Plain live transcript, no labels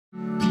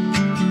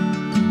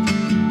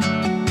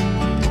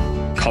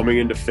Coming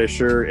into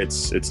Fisher,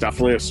 it's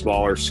definitely a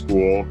smaller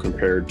school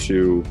compared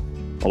to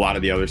a lot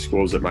of the other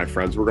schools that my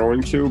friends were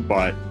going to,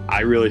 but I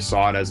really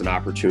saw it as an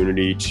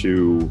opportunity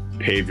to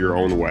pave your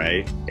own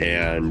way.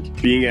 And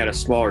being at a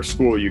smaller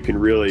school, you can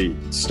really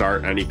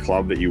start any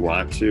club that you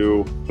want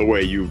to, the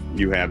way you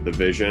have the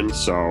vision.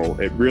 So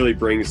it really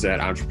brings that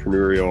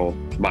entrepreneurial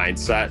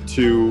mindset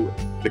to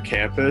the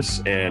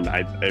campus, and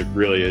it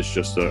really is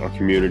just a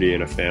community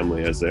and a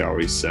family, as they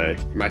always say.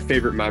 My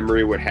favorite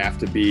memory would have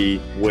to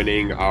be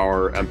winning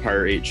our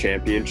Empire 8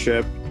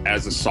 championship.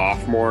 As a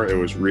sophomore, it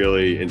was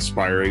really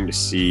inspiring to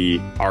see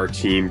our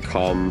team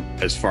come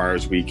as far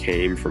as we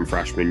came from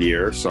freshman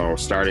year. So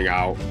starting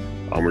out,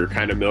 we were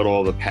kind of middle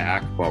of the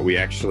pack, but we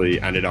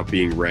actually ended up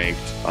being ranked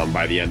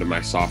by the end of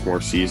my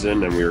sophomore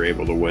season, and we were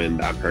able to win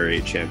the Empire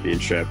 8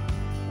 championship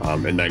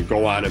and then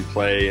go on and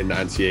play in the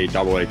NCAA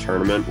AA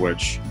tournament,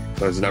 which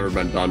has never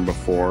been done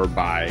before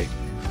by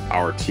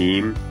our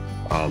team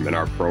and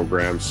our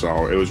program.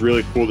 So it was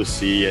really cool to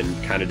see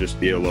and kind of just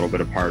be a little bit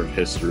a part of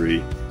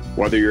history.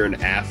 Whether you're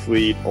an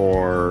athlete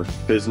or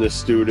business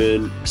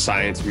student,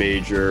 science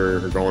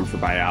major, or going for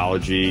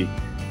biology,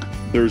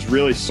 there's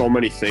really so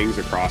many things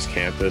across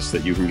campus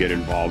that you can get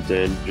involved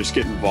in. Just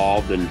get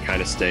involved and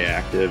kind of stay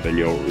active, and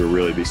you'll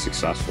really be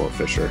successful at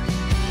Fisher.